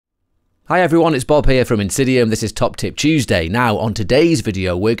Hi everyone, it's Bob here from INSYDIUM. This is Top Tip Tuesday. Now, on today's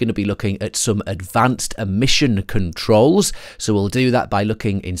video, we're going to be looking at some advanced emission controls. So we'll do that by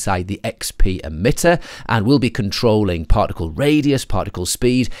looking inside the xpEmitter, and we'll be controlling particle radius, particle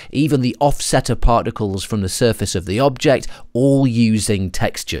speed, even the offset of particles from the surface of the object, all using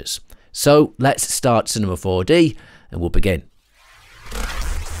textures. So let's start Cinema 4D and we'll begin.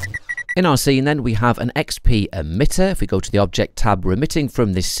 In our scene then, we have an xpEmitter. If we go to the Object tab, we're emitting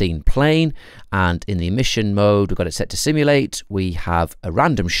from this scene plane, and in the emission mode, we've got it set to simulate. We have a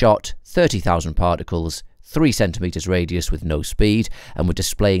random shot, 30,000 particles, 3 centimeters radius with no speed, and we're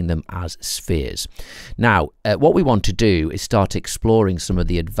displaying them as spheres. Now, what we want to do is start exploring some of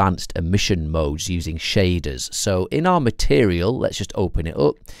the advanced emission modes using shaders. So in our material, let's just open it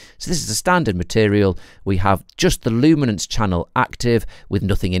up. So this is a standard material. We have just the luminance channel active with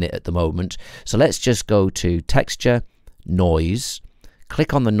nothing in it at the moment. So let's just go to Texture, Noise,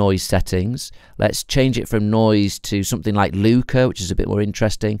 click on the noise settings. Let's change it from noise to something like Luca, which is a bit more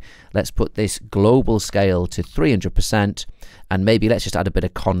interesting. Let's put this global scale to 300%, and maybe let's just add a bit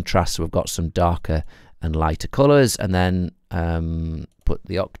of contrast so we've got some darker and lighter colors, and then put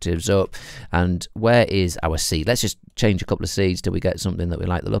the octaves up. And where is our seed? Let's just change a couple of seeds till we get something that we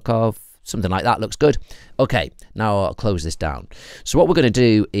like the look of. Something like that looks good. Okay, now I'll close this down. So what we're going to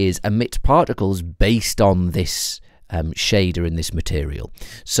do is emit particles based on this shader in this material.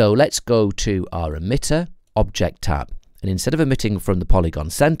 So let's go to our emitter, Object tab, and instead of emitting from the polygon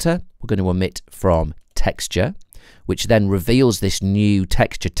center, we're going to emit from texture, which then reveals this new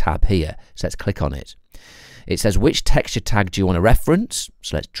texture tab here. So let's click on it. It says, which texture tag do you want to reference?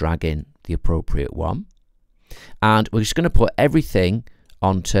 So let's drag in the appropriate one, and we're just going to put everything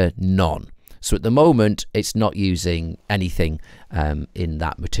onto none. So at the moment it's not using anything in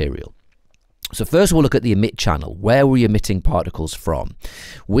that material. So first we'll look at the emit channel. Where are we emitting particles from?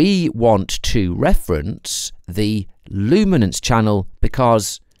 We want to reference the luminance channel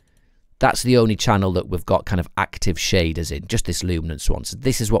because that's the only channel that we've got kind of active shaders in, just this luminance one. So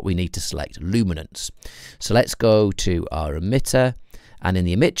this is what we need to select, luminance. So let's go to our emitter, and in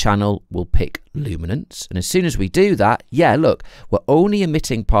the emit channel we'll pick luminance, and as soon as we do that, yeah, look, we're only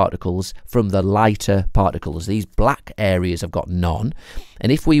emitting particles from the lighter particles. These black areas have got none,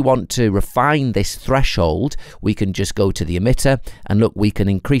 and if we want to refine this threshold, we can just go to the emitter, and look, we can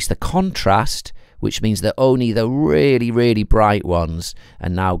increase the contrast, which means that only the really bright ones are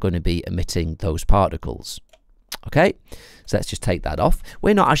now going to be emitting those particles. Okay, so let's just take that off.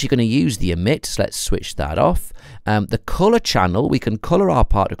 We're not actually going to use the emit, so let's switch that off. The color channel, we can color our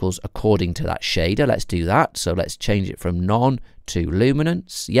particles according to that shader. Let's do that. So let's change it from none to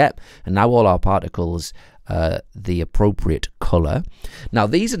luminance. Yep, and now all our particles the appropriate color. Now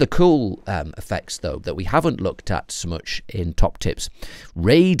these are the cool effects though that we haven't looked at so much in Top Tips.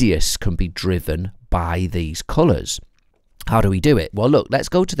 Radius can be driven by these colors. How do we do it? Well, look, let's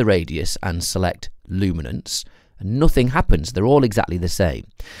go to the radius and select luminance. Nothing happens. They're all exactly the same,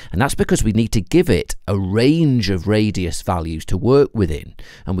 and that's because we need to give it a range of radius values to work within,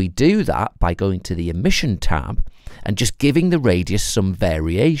 and we do that by going to the emission tab and just giving the radius some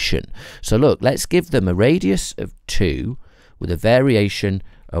variation. So look, let's give them a radius of 2 with a variation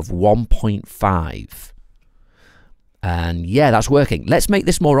of 1.5, and yeah, that's working. Let's make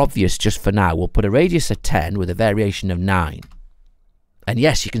this more obvious just for now. We'll put a radius of 10 with a variation of 9. And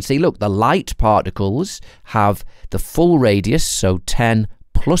yes, you can see, look, the light particles have the full radius, so 10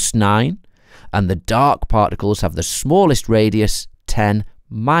 plus 9, and the dark particles have the smallest radius, 10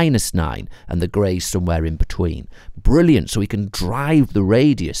 minus 9, and the grey somewhere in between. Brilliant, so we can drive the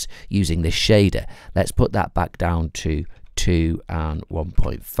radius using this shader. Let's put that back down to 2 and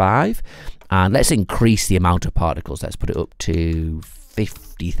 1.5, and let's increase the amount of particles. Let's put it up to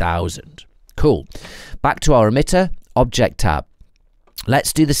 50,000. Cool. Back to our emitter, Object tab.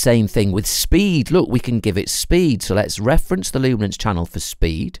 Let's do the same thing with speed. Look, we can give it speed. So let's reference the luminance channel for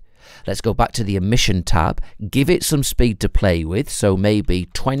speed. Let's go back to the emission tab, give it some speed to play with. So maybe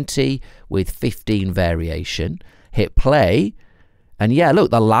 20 with 15 variation. Hit play. And yeah, look,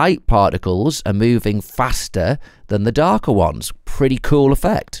 the light particles are moving faster than the darker ones. Pretty cool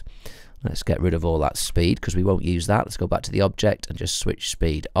effect. Let's get rid of all that speed because we won't use that. Let's go back to the object and just switch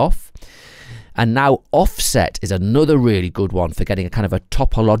speed off. And now offset is another really good one for getting a kind of a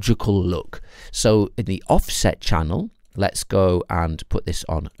topological look. So in the offset channel, let's go and put this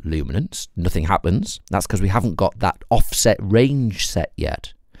on luminance. Nothing happens. That's because we haven't got that offset range set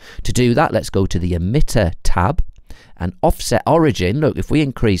yet. To do that, let's go to the emitter tab and offset origin. Look, if we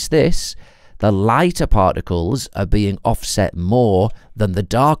increase this, the lighter particles are being offset more than the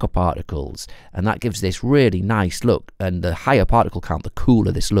darker particles, and that gives this really nice look, and the higher particle count, the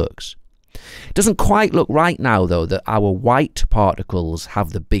cooler this looks. It doesn't quite look right now though that our white particles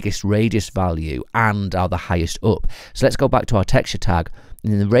have the biggest radius value and are the highest up. So let's go back to our texture tag.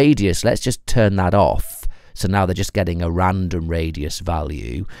 In the radius, let's just turn that off. So now they're just getting a random radius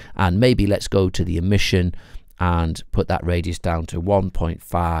value, and maybe let's go to the emission and put that radius down to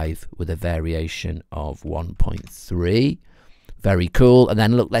 1.5 with a variation of 1.3. Very cool. And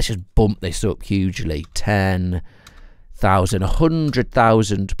then look, let's just bump this up hugely. 10,000,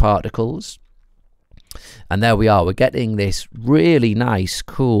 100,000 particles. And there we are. We're getting this really nice,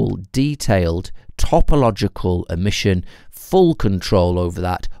 cool, detailed, topological emission, full control over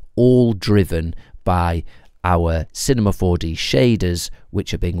that, all driven by our Cinema 4D shaders,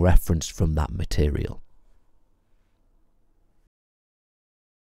 which are being referenced from that material.